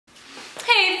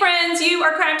friends, you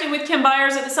are crafting with Kim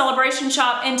Byers at the Celebration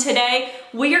Shop, and today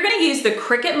we are going to use the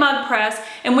Cricut Mug Press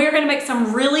and we are going to make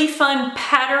some really fun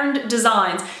patterned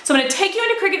designs. So I'm going to take you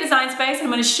into Cricut Design Space and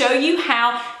I'm going to show you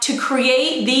how to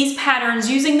create these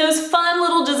patterns using those fun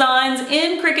little designs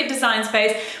in Cricut Design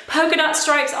Space. Polka dot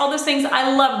stripes, all those things,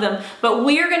 I love them. But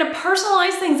we are going to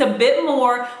personalize things a bit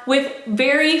more with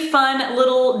very fun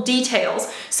little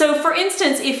details. So for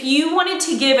instance, if you wanted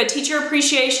to give a Teacher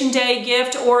Appreciation Day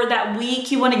gift, or that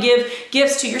week you want to give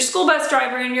gifts to your school bus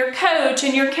driver and your coach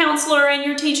and your counselor and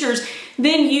your teachers,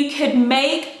 then you could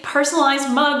make personalized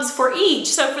mugs for each.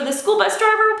 So for the school bus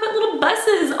driver, we'll put little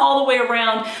buses all the way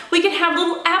around. We could have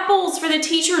little apples for the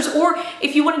teachers, or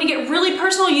if you wanted to get really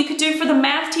personal, you could do for the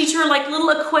math teacher like little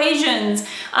equations.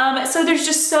 So there's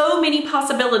just so many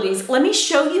possibilities. Let me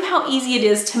show you how easy it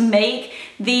is to make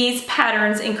these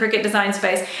patterns in Cricut Design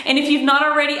Space. And if you've not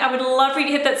already, I would love for you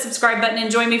to hit that subscribe button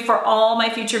and join me for all my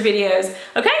future videos.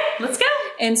 Okay, let's go.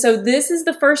 And so this is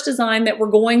the first design that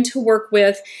we're going to work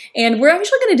with, and we're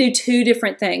actually going to do two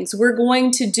different things. We're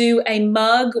going to do a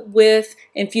mug with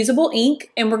Infusible ink,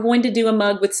 and we're going to do a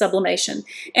mug with Sublimation.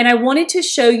 And I wanted to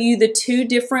show you the two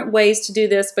different ways to do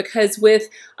this because with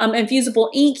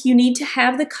Infusible ink, you need to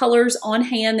have the colors on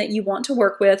hand that you want to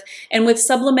work with, and with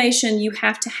Sublimation, you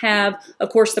have to have, of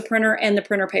course, the printer and the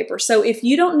printer paper. So if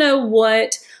you don't know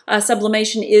what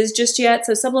Sublimation is just yet,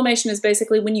 so Sublimation is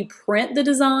basically when you print the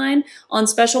design on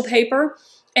special paper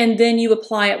and then you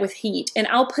apply it with heat. And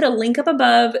I'll put a link up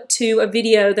above to a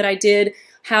video that I did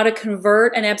how to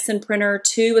convert an Epson printer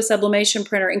to a Sublimation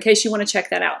printer in case you want to check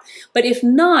that out. But if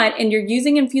not, and you're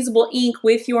using Infusible ink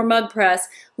with your mug press,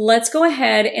 let's go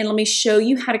ahead and let me show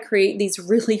you how to create these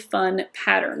really fun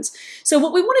patterns. So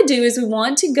what we want to do is we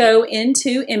want to go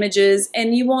into images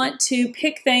and you want to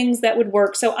pick things that would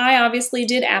work. So I obviously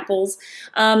did apples,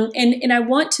 and I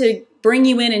want to bring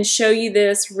you in and show you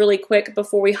this really quick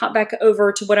before we hop back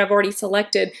over to what I've already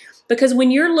selected. Because when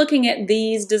you're looking at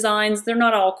these designs, they're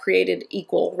not all created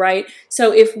equal, right?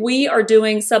 So if we are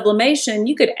doing Sublimation,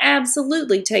 you could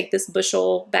absolutely take this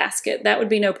bushel basket. That would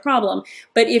be no problem.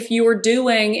 But if you were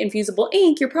doing Infusible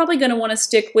ink, you're probably going to want to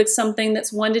stick with something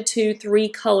that's 1 to 2, 3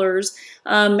 colors,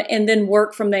 and then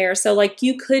work from there. So like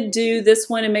you could do this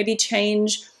one and maybe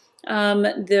change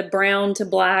the brown to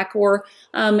black, or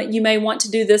you may want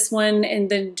to do this one and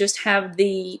then just have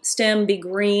the stem be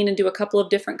green and do a couple of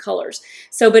different colors.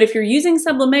 So, but if you're using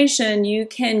Sublimation, you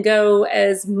can go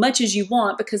as much as you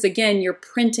want because again, you're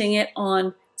printing it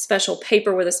on special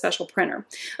paper with a special printer.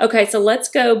 Okay, so let's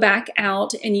go back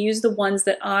out and use the ones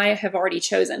that I have already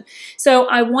chosen. So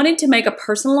I wanted to make a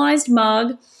personalized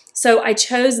mug. So I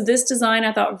chose this design,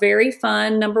 I thought very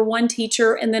fun, #1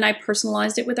 teacher, and then I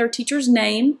personalized it with our teacher's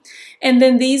name. And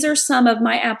then these are some of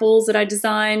my apples that I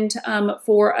designed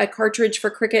for a cartridge for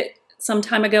Cricut some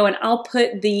time ago, and I'll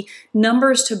put the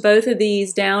numbers to both of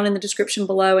these down in the description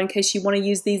below in case you want to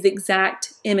use these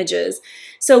exact images.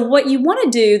 So what you want to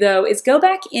do though is go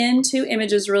back into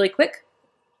images really quick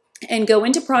and go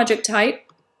into project type,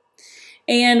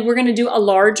 and we're going to do a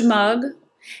large mug.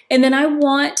 And then I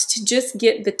want to just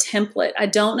get the template. I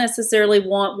don't necessarily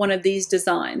want one of these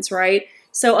designs, right?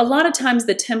 So a lot of times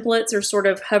the templates are sort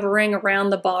of hovering around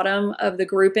the bottom of the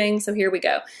grouping. So here we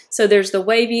go. So there's the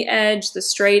wavy edge, the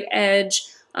straight edge,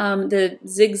 the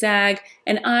zigzag,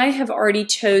 and I have already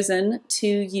chosen to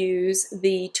use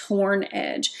the torn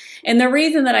edge. And the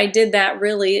reason that I did that,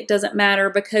 really, it doesn't matter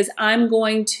because I'm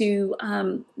going to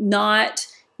not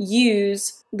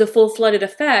use the full flooded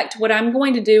effect. What I'm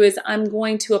going to do is I'm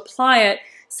going to apply it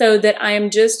so that I am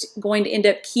just going to end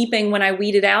up keeping, when I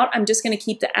weed it out, I'm just going to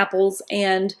keep the apples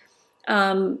and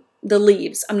the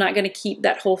leaves. I'm not going to keep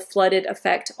that whole flooded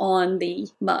effect on the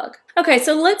mug. Okay,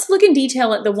 so let's look in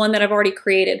detail at the one that I've already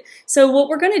created. So what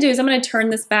we're going to do is I'm going to turn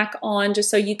this back on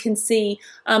just so you can see.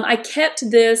 I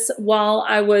kept this while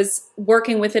I was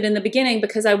working with it in the beginning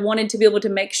because I wanted to be able to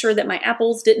make sure that my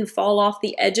apples didn't fall off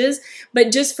the edges.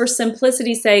 But just for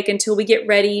simplicity's sake, until we get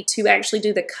ready to actually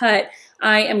do the cut,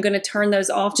 I am going to turn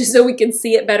those off just so we can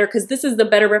see it better because this is the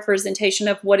better representation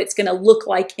of what it's going to look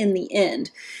like in the end.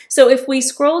 So if we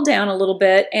scroll down a little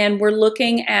bit and we're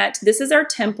looking at, this is our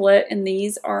template and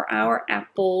these are our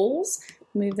apples.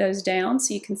 Move those down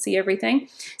so you can see everything.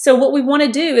 So what we want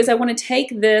to do is I want to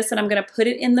take this and I'm going to put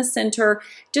it in the center,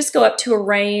 just go up to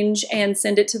arrange and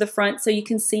send it to the front so you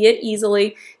can see it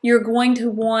easily. You're going to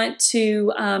want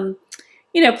to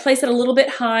place it a little bit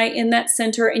high in that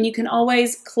center, and you can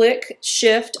always click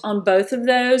Shift on both of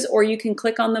those, or you can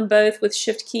click on them both with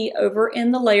Shift key over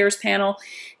in the Layers panel,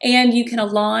 and you can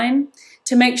align.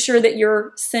 to make sure that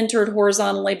you're centered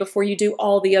horizontally before you do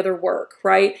all the other work,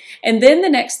 right? And then the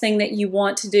next thing that you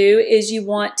want to do is you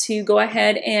want to go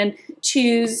ahead and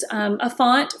choose a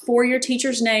font for your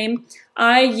teacher's name.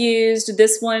 I used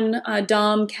this one,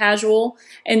 Dom Casual,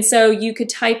 and so you could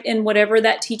type in whatever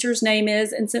that teacher's name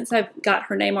is, and since I've got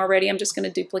her name already, I'm just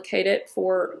going to duplicate it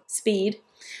for speed.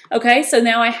 Okay, so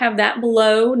now I have that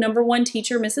below number 1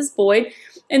 teacher, Mrs. Boyd,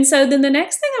 and so then the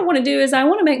next thing I want to do is I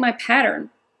want to make my pattern.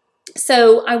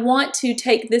 So I want to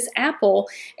take this apple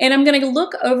and I'm going to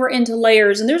look over into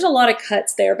layers, and there's a lot of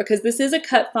cuts there because this is a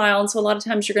cut file, and so a lot of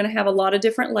times you're going to have a lot of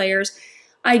different layers.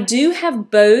 I do have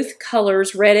both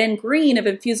colors, red and green, of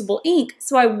Infusible ink,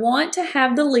 so I want to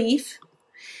have the leaf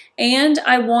and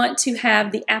I want to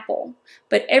have the apple,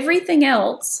 but everything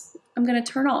else I'm going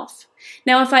to turn off.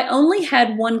 Now if I only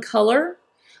had one color,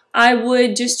 I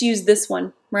would just use this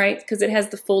one, right, because it has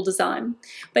the full design.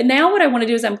 But now what I want to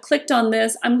do is I'm clicked on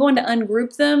this, I'm going to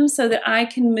ungroup them so that I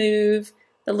can move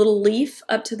the little leaf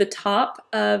up to the top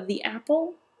of the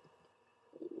apple.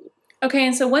 Okay,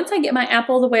 and so once I get my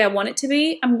apple the way I want it to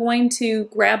be, I'm going to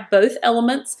grab both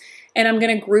elements and I'm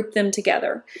going to group them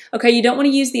together. Okay, you don't want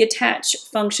to use the attach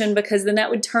function because then that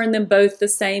would turn them both the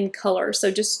same color. So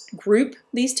just group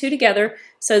these two together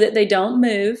so that they don't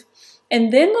move.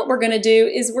 And then what we're going to do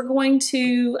is we're going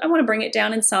to, I want to bring it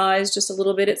down in size just a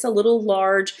little bit. It's a little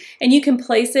large, and you can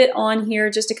place it on here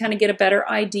just to kind of get a better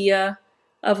idea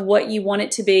of what you want it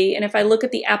to be. And if I look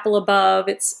at the apple above,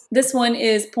 this one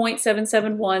is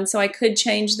 0.771, so I could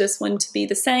change this one to be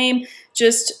the same,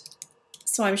 just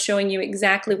so I'm showing you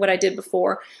exactly what I did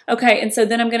before. Okay, and so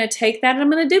then I'm going to take that and I'm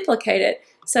going to duplicate it.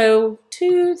 So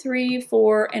 2, 3,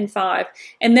 4, and 5.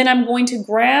 And then I'm going to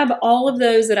grab all of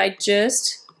those that I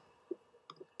just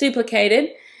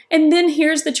duplicated, and then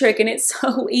here's the trick, and it's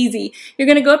so easy. You're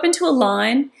going to go up into a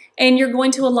line and you're going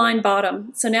to align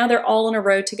bottom. So now they're all in a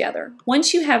row together.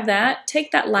 Once you have that,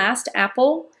 take that last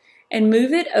apple and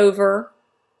move it over.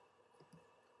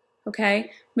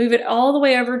 Okay, move it all the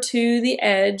way over to the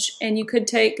edge, and you could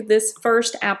take this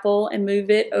first apple and move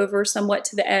it over somewhat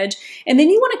to the edge, and then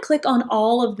you want to click on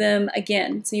all of them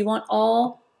again. So you want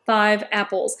all 5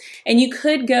 apples, and you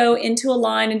could go into a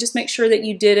line and just make sure that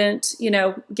you didn't,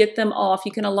 get them off.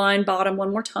 You can align bottom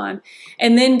one more time,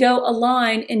 and then go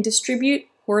align and distribute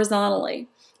horizontally.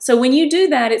 So when you do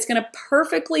that, it's going to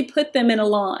perfectly put them in a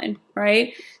line,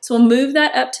 right? So we'll move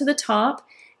that up to the top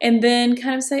and then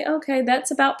kind of say, okay, that's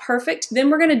about perfect. Then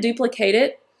we're going to duplicate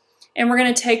it, and we're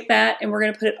going to take that and we're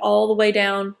going to put it all the way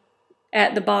down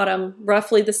at the bottom,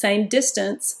 roughly the same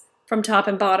distance from top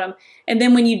and bottom. And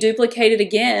then when you duplicate it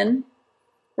again,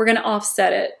 we're going to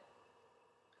offset it.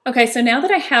 Okay, so now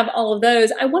that I have all of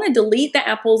those, I want to delete the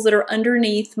apples that are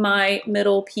underneath my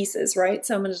middle pieces, right?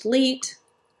 So I'm going to delete,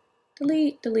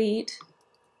 delete, delete,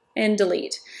 and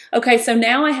delete. Okay, so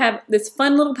now I have this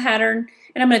fun little pattern,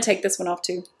 and I'm going to take this one off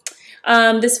too.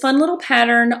 This fun little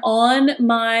pattern on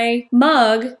my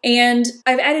mug, and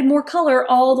I've added more color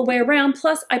all the way around,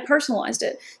 plus I personalized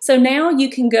it. So now you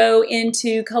can go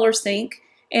into Color Sync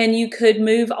and you could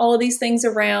move all of these things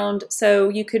around. So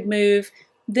you could move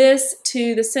this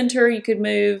to the center, you could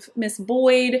move Miss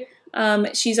Boyd.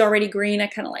 She's already green, I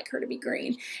kind of like her to be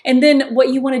green. And then what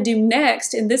you want to do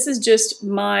next, and this is just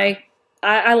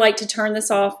I like to turn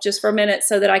this off just for a minute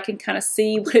so that I can kind of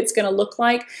see what it's going to look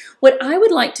like. What I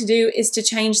would like to do is to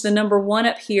change the number 1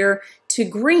 up here to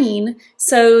green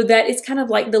so that it's kind of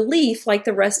like the leaf, like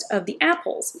the rest of the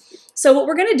apples. So what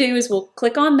we're going to do is we'll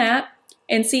click on that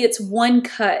and see it's one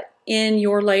cut in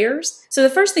your layers. So the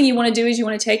first thing you want to do is you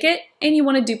want to take it and you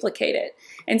want to duplicate it.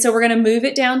 And so we're going to move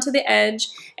it down to the edge,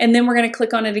 and then we're going to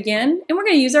click on it again, and we're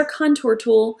going to use our contour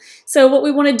tool. So what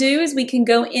we want to do is we can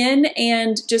go in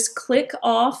and just click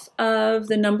off of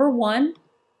the number 1.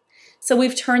 So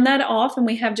we've turned that off and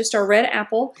we have just our red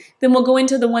apple. Then we'll go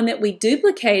into the one that we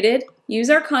duplicated, use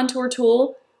our contour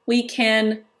tool. We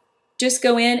can just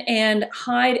go in and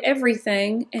hide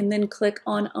everything and then click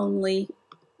on only.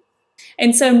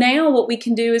 And so now what we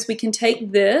can do is we can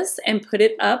take this and put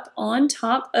it up on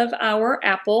top of our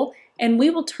apple, and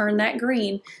we will turn that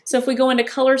green. So if we go into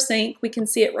Color Sync, we can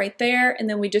see it right there, and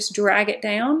then we just drag it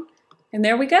down, and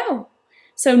there we go.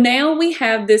 So now we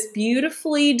have this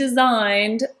beautifully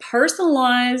designed,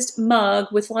 personalized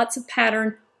mug with lots of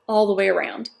pattern all the way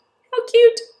around. How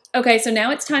cute! Okay, so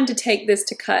now it's time to take this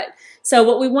to cut. So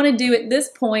what we want to do at this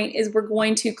point is we're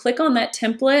going to click on that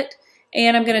template,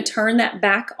 and I'm going to turn that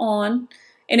back on.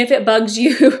 And if it bugs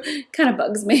you, kind of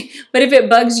bugs me, but if it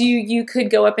bugs you, you could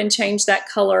go up and change that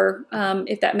color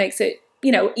if that makes it,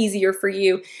 easier for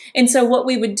you. And so what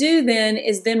we would do then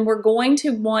is we're going to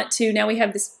want to, now we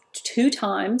have this 2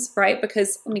 times, right?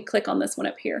 Because let me click on this one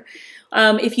up here.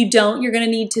 If you don't, you're going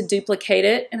to need to duplicate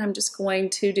it, and I'm just going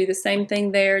to do the same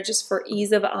thing there just for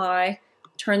ease of eye.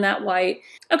 Turn that white.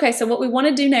 Okay, so what we want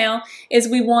to do now is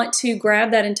we want to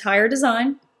grab that entire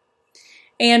design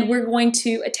and we're going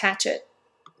to attach it.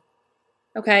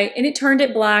 Okay, and it turned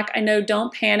it black. I know,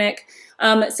 don't panic.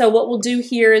 So what we'll do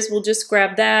here is we'll just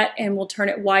grab that and we'll turn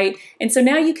it white. And so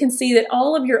now you can see that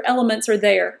all of your elements are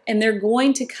there and they're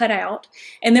going to cut out.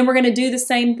 And then we're going to do the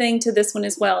same thing to this one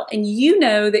as well. And you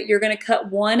know that you're going to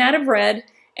cut one out of red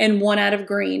and one out of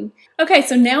green. Okay,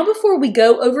 so now before we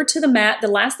go over to the mat, the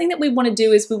last thing that we want to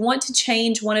do is we want to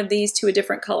change one of these to a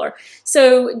different color.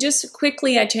 So just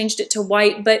quickly, I changed it to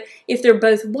white, but if they're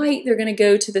both white, they're going to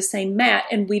go to the same mat,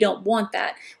 and we don't want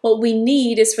that. What we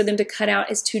need is for them to cut out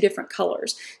as 2 different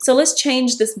colors. So let's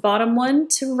change this bottom one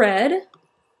to red.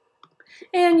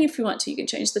 And if you want to, you can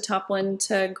change the top one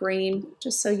to green,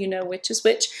 just so you know which is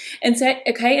which. And so,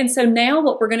 okay, and so now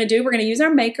what we're going to do, we're going to use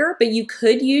our maker, but you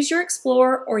could use your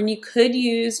Explorer or you could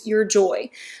use your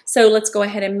Joy. So let's go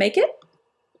ahead and make it.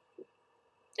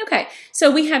 Okay, so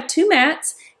we have 2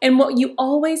 mats, and what you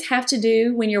always have to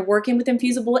do when you're working with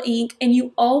Infusible ink, and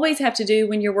you always have to do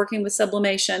when you're working with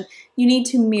Sublimation, you need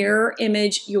to mirror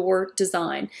image your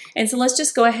design. And so let's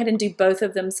just go ahead and do both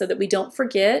of them so that we don't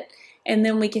forget. And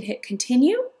then we can hit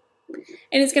continue,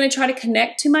 and it's going to try to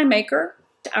connect to my maker,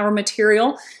 to our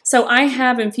material. So I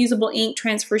have Infusible ink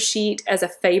transfer sheet as a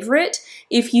favorite.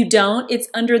 If you don't, it's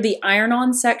under the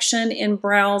iron-on section in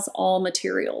Browse All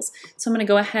Materials. So I'm going to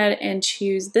go ahead and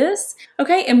choose this.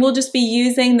 Okay, and we'll just be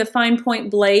using the fine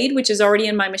point blade, which is already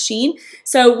in my machine.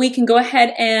 So we can go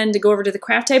ahead and go over to the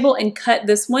craft table and cut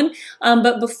this one.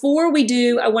 But before we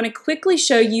do, I want to quickly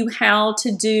show you how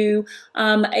to do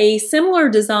a similar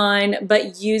design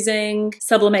but using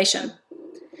Sublimation.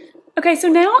 Okay, so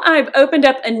now I've opened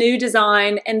up a new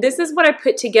design, and this is what I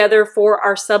put together for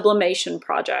our Sublimation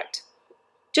project.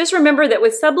 Just remember that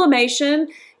with Sublimation,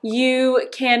 you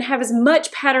can have as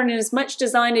much pattern and as much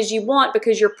design as you want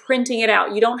because you're printing it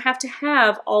out. You don't have to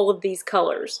have all of these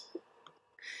colors.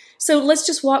 So let's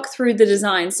just walk through the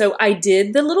design. So I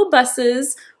did the little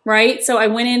buses, right? So I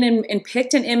went in and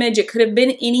picked an image. It could have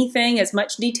been anything, as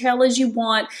much detail as you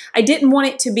want. I didn't want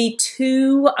it to be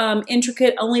too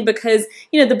intricate, only because,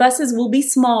 you know, the buses will be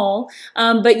small,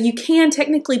 but you can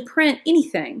technically print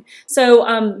anything. So,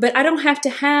 but I don't have to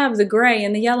have the gray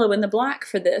and the yellow and the black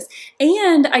for this.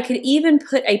 And I could even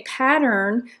put a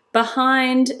pattern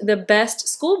behind the best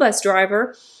school bus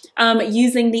driver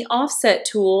using the offset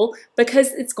tool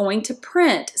because it's going to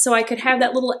print. So I could have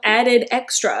that little added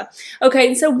extra. Okay,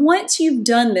 and so once you've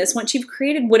done this, once you've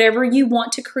created whatever you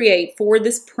want to create for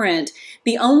this print,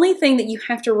 the only thing that you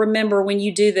have to remember when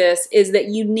you do this is that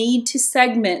you need to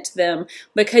segment them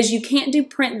because you can't do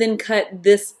print then cut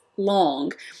this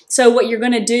long. So what you're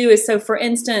going to do is, so for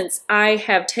instance, I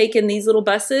have taken these little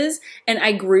buses and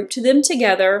I grouped them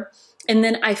together, and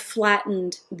then I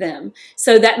flattened them.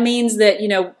 So that means that, you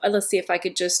know, let's see if I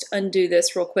could just undo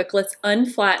this real quick. Let's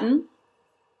unflatten.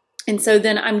 And so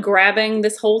then I'm grabbing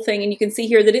this whole thing, and you can see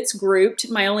here that it's grouped.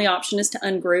 My only option is to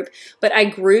ungroup, but I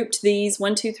grouped these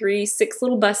 1, 2, 3, 6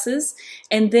 little buses,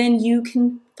 and then you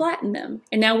can flatten them.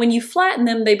 And now when you flatten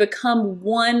them, they become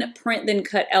one print then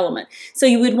cut element. So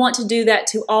you would want to do that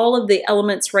to all of the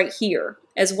elements right here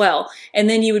as well. And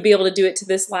then you would be able to do it to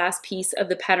this last piece of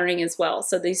the patterning as well.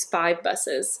 So these 6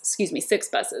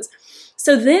 buses.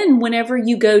 So then whenever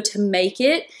you go to make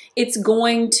it, it's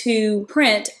going to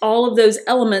print all of those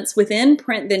elements within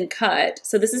print then cut.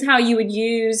 So this is how you would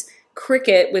use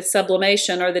Cricut with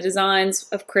Sublimation, or the designs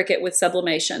of Cricut with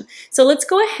Sublimation. So let's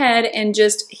go ahead and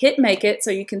just hit make it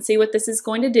so you can see what this is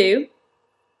going to do.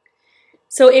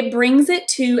 So it brings it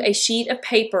to a sheet of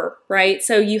paper, right?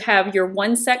 So you have your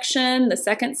one section, the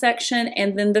second section,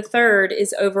 and then the third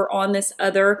is over on this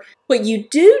other. What you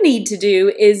do need to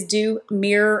do is do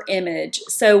mirror image.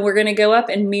 So we're going to go up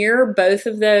and mirror both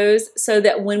of those so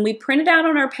that when we print it out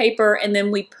on our paper and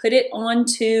then we put it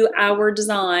onto our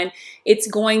design, it's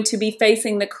going to be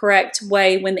facing the correct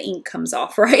way when the ink comes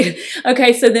off, right?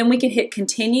 Okay, so then we can hit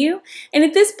continue. And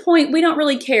at this point, we don't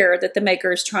really care that the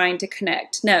maker is trying to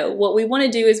connect. No, what we want to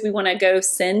do is we want to go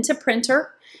send to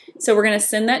printer. So we're going to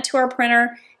send that to our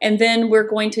printer, and then we're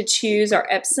going to choose our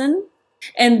Epson.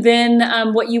 And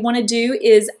then what you want to do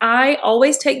is, I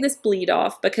always take this bleed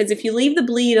off, because if you leave the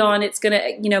bleed on, it's going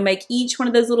to, you know, make each one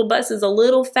of those little buses a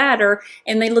little fatter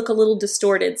and they look a little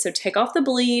distorted. So take off the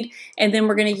bleed, and then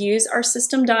we're going to use our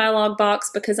system dialog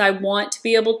box because I want to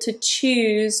be able to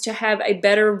choose to have a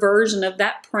better version of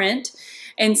that print.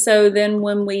 And so then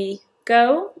when we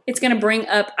go, it's going to bring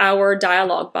up our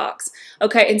dialog box.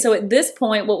 Okay, and so at this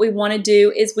point, what we want to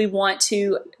do is we want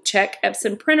to check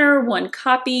Epson printer, 1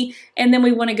 copy, and then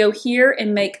we want to go here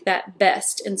and make that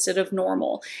best instead of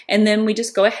normal. And then we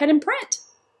just go ahead and print.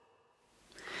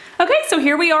 Okay, so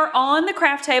here we are on the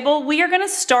craft table. We are going to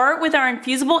start with our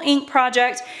Infusible ink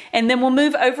project, and then we'll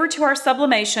move over to our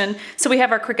sublimation. So we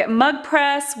have our Cricut Mug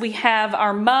Press, we have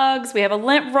our mugs, we have a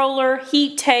lint roller,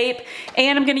 heat tape,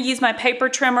 and I'm going to use my paper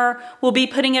trimmer. We'll be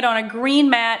putting it on a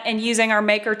green mat and using our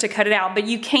maker to cut it out, but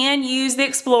you can use the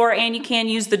Explorer and you can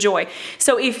use the Joy.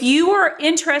 So if you are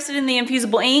interested in the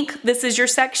Infusible ink, this is your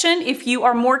section. If you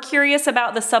are more curious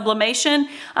about the sublimation,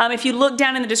 if you look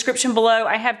down in the description below,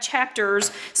 I have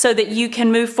chapters so that you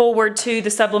can move forward to the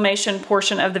sublimation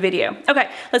portion of the video.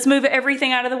 Okay, let's move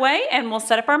everything out of the way and we'll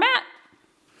set up our mat.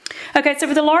 Okay, so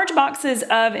for the large boxes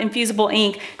of Infusible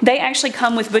ink, they actually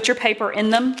come with butcher paper in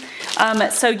them,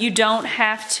 so you don't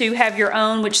have to have your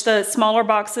own, which the smaller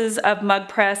boxes of Mug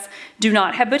Press do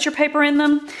not have butcher paper in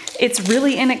them. It's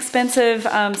really inexpensive,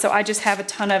 so I just have a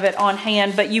ton of it on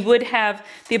hand, but you would have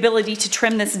the ability to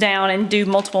trim this down and do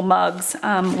multiple mugs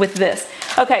with this.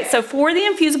 Okay, so for the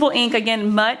Infusible ink,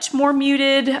 again, much more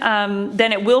muted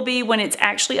than it will be when it's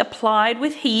actually applied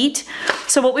with heat.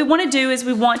 So what we want to do is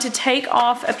we want to take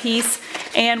off a piece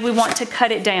and we want to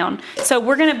cut it down. So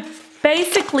we're going to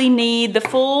basically need the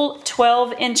full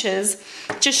 12 inches,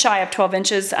 just shy of 12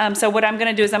 inches. So what I'm going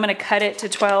to do is I'm going to cut it to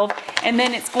 12, and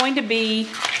then it's going to be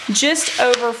just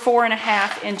over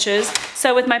 4.5 inches.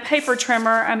 So with my paper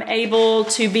trimmer, I'm able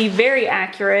to be very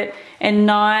accurate and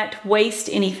not waste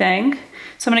anything.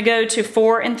 So I'm going to go to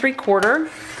 4 3/4.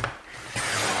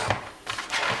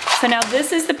 So now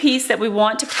this is the piece that we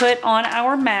want to put on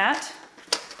our mat.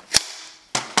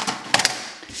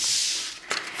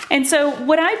 And so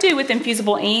what I do with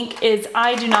Infusible ink is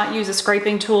I do not use a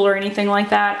scraping tool or anything like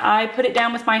that. I put it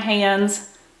down with my hands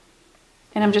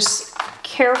and I'm just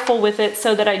careful with it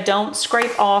so that I don't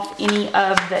scrape off any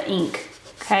of the ink,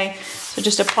 okay? So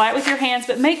just apply it with your hands,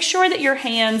 but make sure that your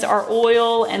hands are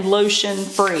oil and lotion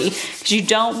free because you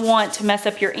don't want to mess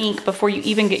up your ink before you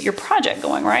even get your project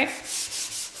going, right?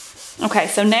 Okay,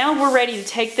 so now we're ready to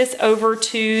take this over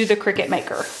to the Cricut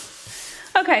Maker.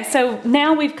 Okay, so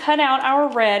now we've cut out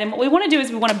our red, and what we want to do is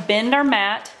we want to bend our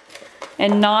mat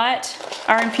and not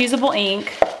our Infusible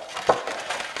ink.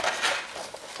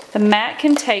 The mat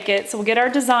can take it, so we'll get our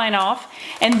design off.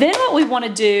 And then what we want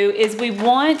to do is we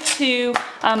want to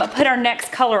put our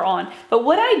next color on. But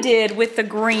what I did with the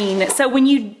green, so when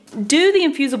you do the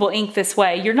Infusible ink this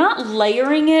way, you're not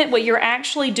layering it. What you're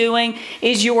actually doing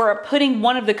is you're putting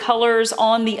one of the colors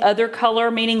on the other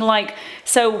color, meaning like,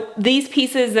 so these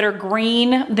pieces that are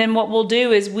green, then what we'll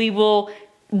do is we will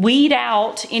weed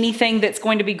out anything that's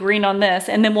going to be green on this,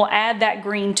 and then we'll add that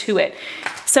green to it.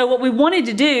 So what we wanted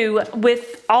to do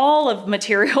with all of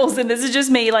materials, and this is just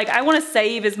me, like I want to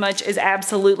save as much as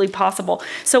absolutely possible.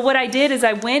 So what I did is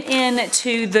I went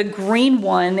into the green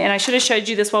one, and I should have showed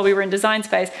you this while we were in Design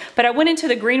Space, but I went into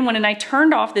the green one and I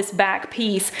turned off this back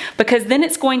piece because then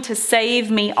it's going to save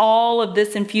me all of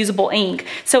this Infusible ink.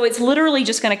 So it's literally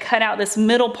just going to cut out this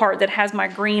middle part that has my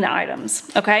green items,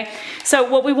 okay? So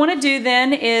what we want to do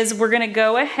then is we're going to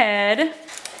go ahead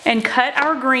and cut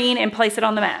our green and place it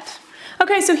on the mat.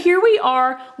 Okay, so here we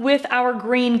are with our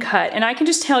green cut, and I can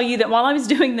just tell you that while I was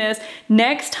doing this,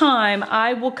 next time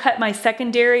I will cut my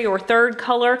secondary or third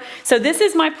color. So this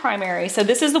is my primary, so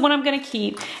this is the one I'm gonna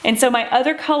keep, and so my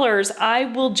other colors, I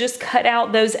will just cut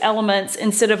out those elements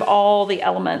instead of all the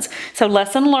elements. So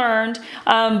lesson learned,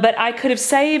 but I could have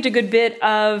saved a good bit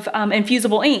of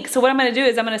Infusible ink. So what I'm gonna do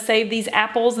is I'm gonna save these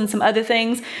apples and some other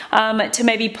things to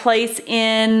maybe place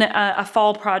in a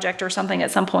fall project or something at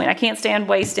some point. I can't stand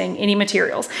wasting any materials.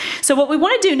 So what we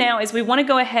want to do now is we want to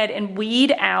go ahead and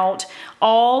weed out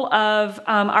all of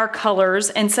our colors,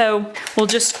 and so we'll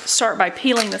just start by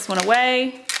peeling this one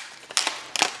away.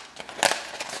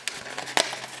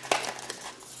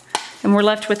 And we're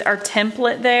left with our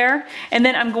template there. And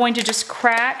then I'm going to just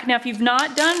crack. Now, if you've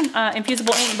not done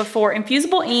Infusible ink before,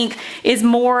 Infusible ink is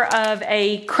more of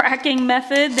a cracking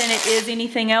method than it is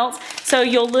anything else. So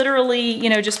you'll literally,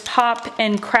 you know, just pop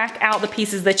and crack out the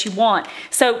pieces that you want.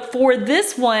 So for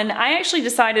this one, I actually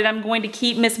decided I'm going to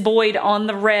keep Miss Boyd on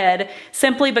the red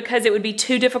simply because it would be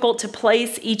too difficult to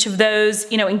place each of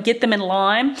those, you know, and get them in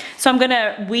line. So I'm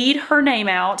gonna weed her name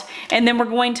out, and then we're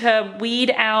going to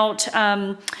weed out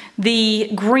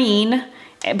the green,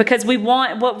 because we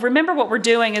want, remember what we're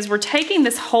doing is we're taking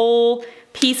this whole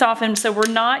piece off, and so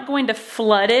we're not going to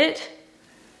flood it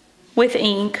with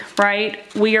ink, right?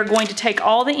 We are going to take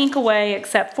all the ink away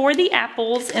except for the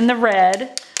apples in the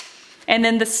red, and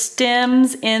then the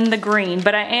stems in the green.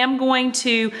 But I am going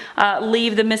to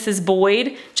leave the Mrs.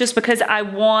 Boyd just because I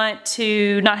want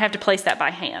to not have to place that by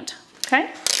hand,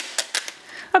 okay?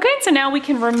 Okay, so now we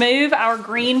can remove our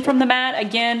green from the mat.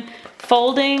 Again,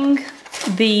 folding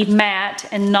the mat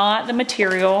and not the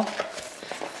material.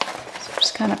 So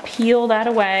just kind of peel that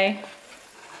away.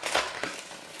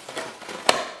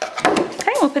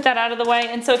 Okay, we'll put that out of the way.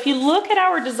 And so if you look at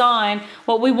our design,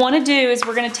 what we want to do is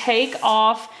we're going to take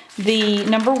off the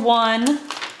number 1. I'm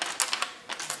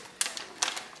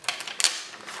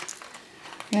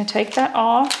going to take that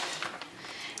off.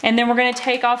 And then we're going to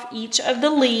take off each of the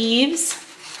leaves.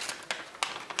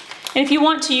 And if you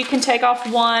want to, you can take off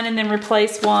one and then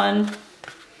replace one.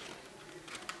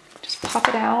 Just pop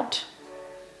it out.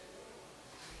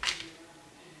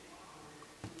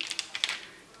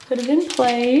 Put it in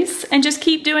place and just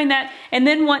keep doing that. And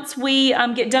then once we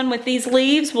get done with these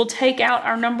leaves, we'll take out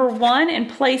our number 1 and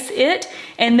place it,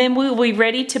 and then we will be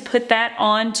ready to put that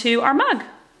onto our mug.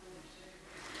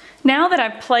 Now that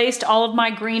I've placed all of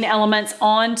my green elements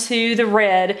onto the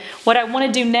red, what I want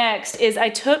to do next is I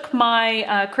took my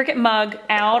Cricut mug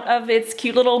out of its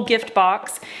cute little gift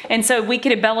box, and so we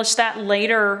could embellish that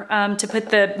later to put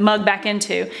the mug back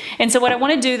into. And so what I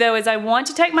want to do though is I want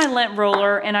to take my lint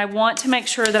roller and I want to make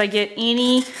sure that I get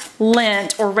any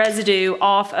lint or residue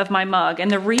off of my mug.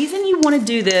 And the reason you want to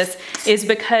do this is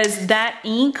because that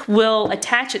ink will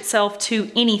attach itself to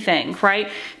anything,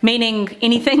 right? Meaning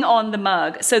anything on the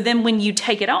mug. So then when you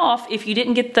take it off, if you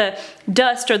didn't get the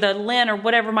dust or the lint or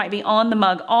whatever might be on the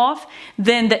mug off,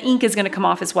 then the ink is going to come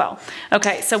off as well.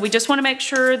 Okay, so we just want to make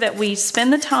sure that we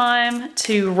spend the time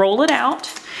to roll it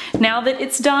out. Now that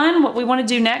it's done, what we want to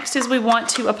do next is we want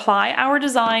to apply our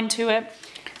design to it.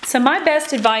 So my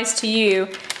best advice to you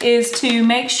is to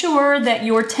make sure that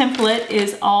your template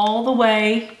is all the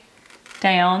way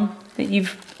down, that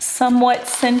you've somewhat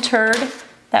centered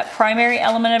that primary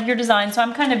element of your design. So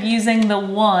I'm kind of using the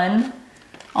 1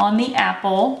 on the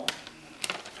apple.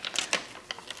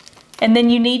 And then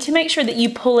you need to make sure that you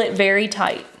pull it very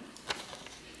tight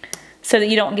so that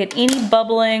you don't get any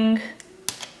bubbling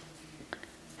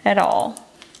at all.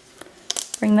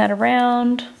 Bring that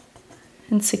around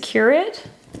and secure it.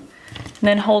 And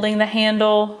then holding the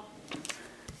handle,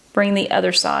 bring the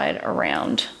other side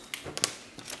around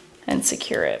and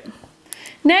secure it.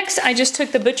 Next, I just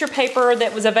took the butcher paper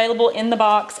that was available in the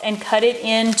box and cut it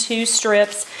into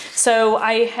strips. So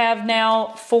I have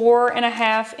now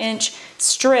 4.5 inch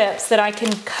strips that I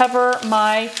can cover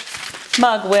my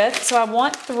mug with. So I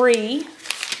want 3,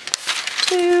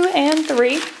 2 and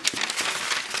 3.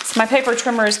 So my paper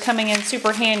trimmer is coming in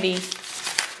super handy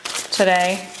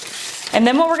today. And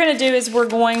then what we're going to do is we're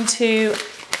going to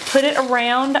put it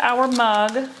around our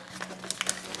mug.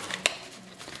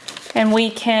 And we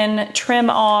can trim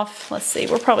off, let's see,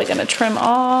 we're probably going to trim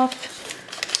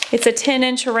off. It's a 10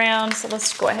 inch around, so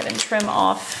let's go ahead and trim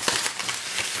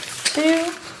off 2.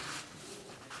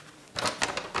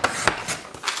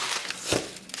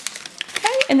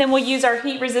 Okay, and then we'll use our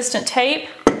heat resistant tape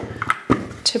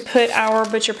to put our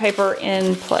butcher paper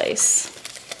in place.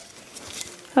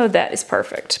 Oh, that is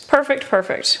perfect. Perfect,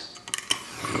 perfect.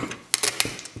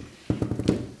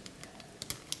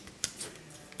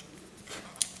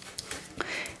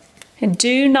 And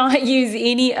do not use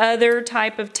any other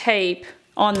type of tape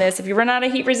on this. If you run out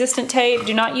of heat resistant tape,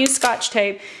 do not use Scotch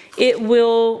tape. It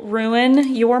will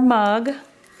ruin your mug.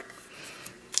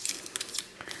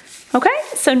 Okay,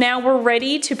 so now we're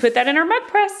ready to put that in our mug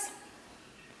press.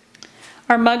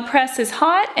 Our mug press is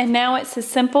hot, and now it's as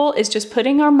simple as just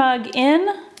putting our mug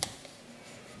in,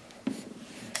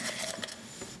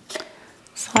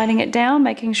 sliding it down,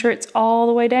 making sure it's all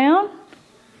the way down,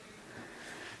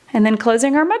 and then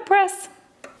closing our mug press.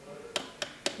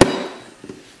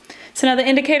 So now the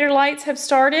indicator lights have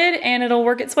started and it'll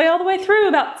work its way all the way through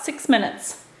about 6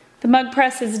 minutes. The mug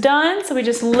press is done, so we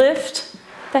just lift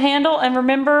the handle, and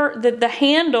remember that the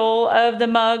handle of the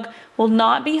mug will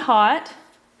not be hot.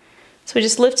 So we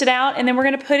just lift it out, and then we're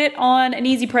going to put it on an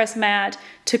easy press mat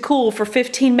to cool for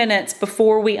 15 minutes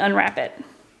before we unwrap it.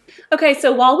 Okay,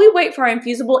 so while we wait for our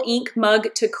Infusible ink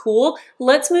mug to cool,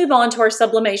 let's move on to our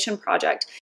sublimation project.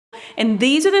 And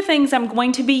these are the things I'm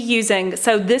going to be using.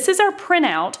 So this is our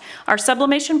printout, our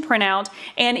sublimation printout.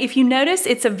 And if you notice,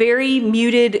 it's a very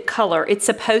muted color. It's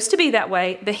supposed to be that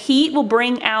way. The heat will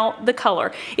bring out the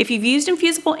color. If you've used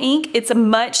Infusible ink, it's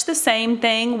much the same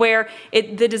thing where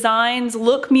the designs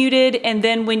look muted, and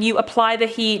then when you apply the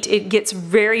heat, it gets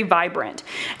very vibrant.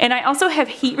 And I also have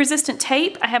heat resistant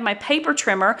tape. I have my paper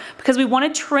trimmer because we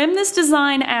want to trim this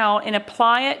design out and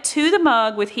apply it to the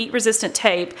mug with heat resistant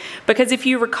tape. Because if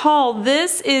you recall, recall,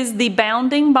 this is the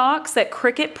bounding box that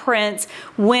Cricut prints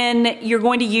when you're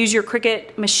going to use your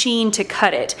Cricut machine to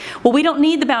cut it. Well, we don't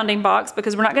need the bounding box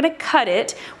because we're not going to cut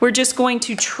it. We're just going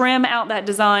to trim out that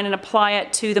design and apply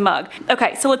it to the mug.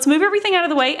 Okay, so let's move everything out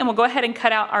of the way and we'll go ahead and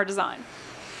cut out our design.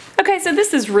 Okay, so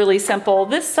this is really simple.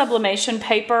 This sublimation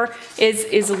paper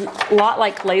is a lot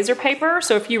like laser paper.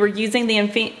 So if you were using the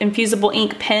infusible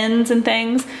ink pens and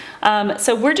things,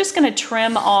 so we're just going to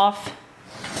trim off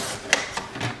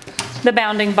the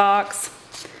bounding box.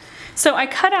 So I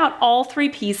cut out all 3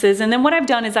 pieces, and then what I've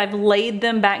done is I've laid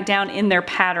them back down in their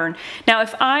pattern. Now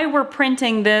if I were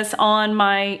printing this on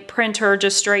my printer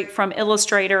just straight from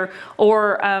Illustrator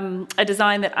or a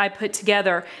design that I put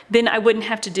together, then I wouldn't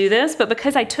have to do this, but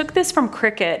because I took this from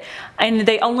Cricut and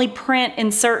they only print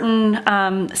in certain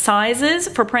sizes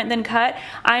for print then cut,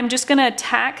 I'm just going to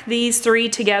tack these 3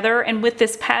 together, and with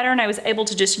this pattern I was able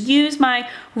to just use my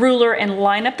ruler and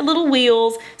line up the little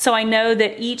wheels so I know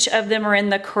that each of them are in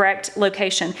the correct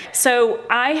location. So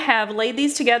I have laid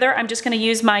these together. I'm just going to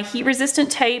use my heat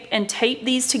resistant tape and tape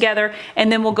these together,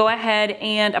 and then we'll go ahead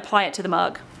and apply it to the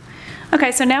mug.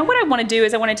 Okay, so now what I want to do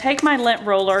is I want to take my lint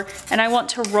roller and I want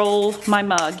to roll my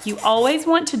mug. You always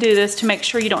want to do this to make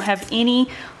sure you don't have any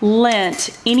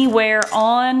lint anywhere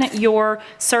on your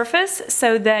surface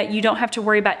so that you don't have to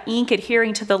worry about ink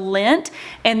adhering to the lint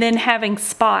and then having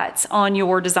spots on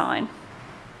your design.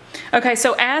 Okay,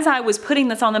 so as I was putting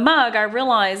this on the mug, I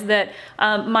realized that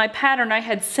my pattern, I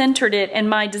had centered it and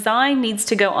my design needs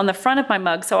to go on the front of my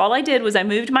mug. So all I did was I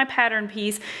moved my pattern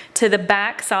piece to the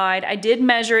back side. I did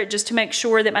measure it just to make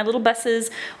sure that my little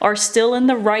buses are still in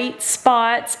the right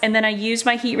spots, and then I used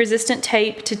my heat resistant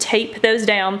tape to tape those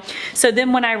down. So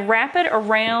then when I wrap it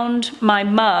around my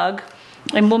mug,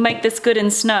 and we'll make this good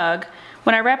and snug,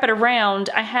 when I wrap it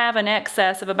around, I have an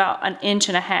excess of about 1.5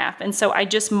 inches, and so I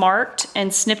just marked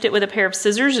and snipped it with a pair of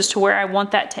scissors as to where I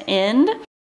want that to end.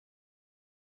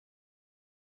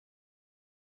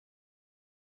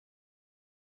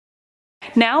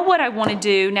 Now what I want to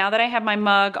do, now that I have my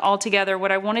mug all together,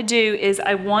 what I want to do is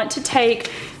I want to take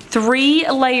 3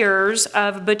 layers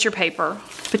of butcher paper.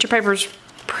 Butcher paper is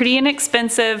pretty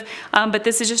inexpensive, but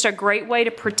this is just a great way to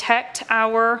protect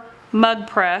our mug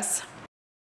press.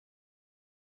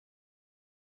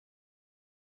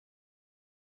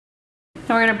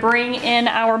 Now we're going to bring in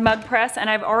our mug press, and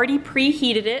I've already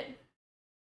preheated it.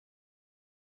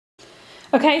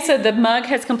 Okay, so the mug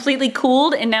has completely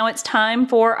cooled, and now it's time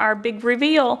for our big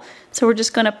reveal. So we're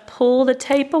just going to pull the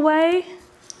tape away.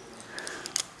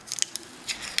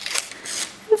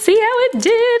 See how it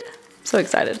did? So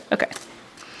excited. Okay.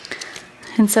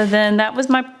 And so then that was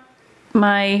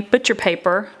my butcher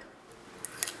paper.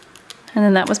 And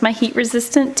then that was my heat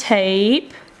resistant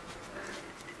tape.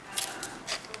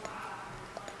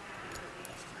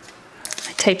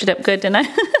 Taped it up good, didn't I?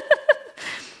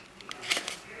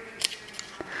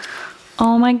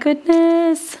 Oh my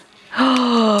goodness.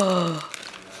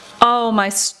 Oh my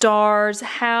stars,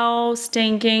 how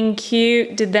stinking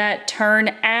cute did that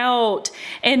turn out?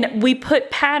 And we put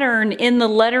pattern in the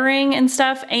lettering and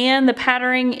stuff, and the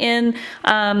patterning in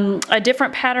a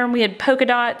different pattern. We had polka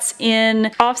dots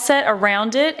in offset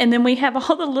around it, and then we have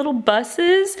all the little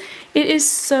buses. It is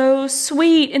so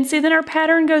sweet. And see, then our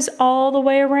pattern goes all the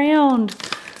way around.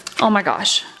 Oh my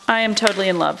gosh, I am totally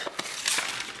in love.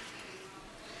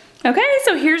 Okay,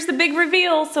 so here's the big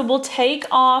reveal. So we'll take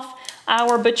off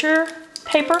our butcher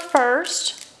paper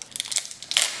first.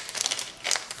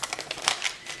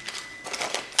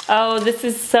 Oh, this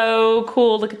is so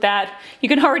cool. Look at that. You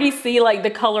can already see like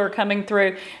the color coming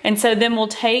through. And so then we'll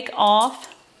take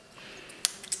off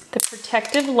the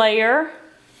protective layer.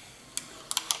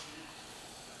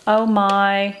 Oh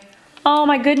my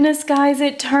goodness, guys,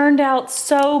 it turned out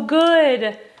so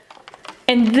good.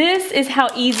 And this is how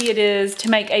easy it is to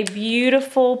make a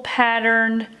beautiful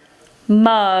patterned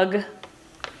mug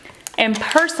and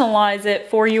personalize it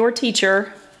for your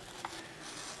teacher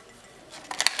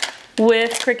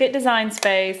with Cricut Design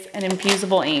Space and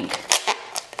Infusible ink.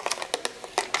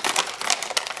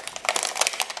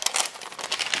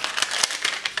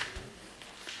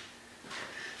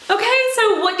 Okay,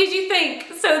 so what did you think?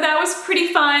 So that was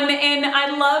pretty fun, and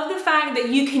I love the fact that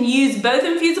you can use both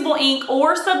Infusible ink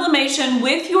or Sublimation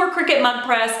with your Cricut Mug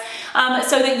Press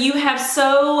so that you have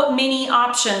so many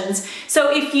options. So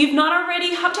if you've not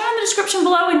already, hop down in the description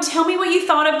below and tell me what you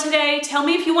thought of today. Tell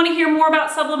me if you want to hear more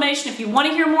about Sublimation, if you want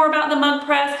to hear more about the Mug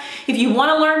Press, if you want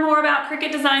to learn more about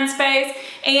Cricut Design Space,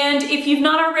 and if you've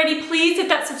not already, please hit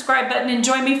that subscribe button and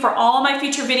join me for all my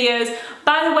future videos.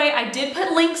 By the way, I did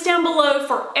put links down below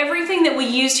for everything that we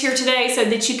used here today so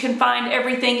that you can find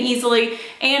everything easily,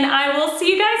 and I will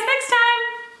see you guys next time.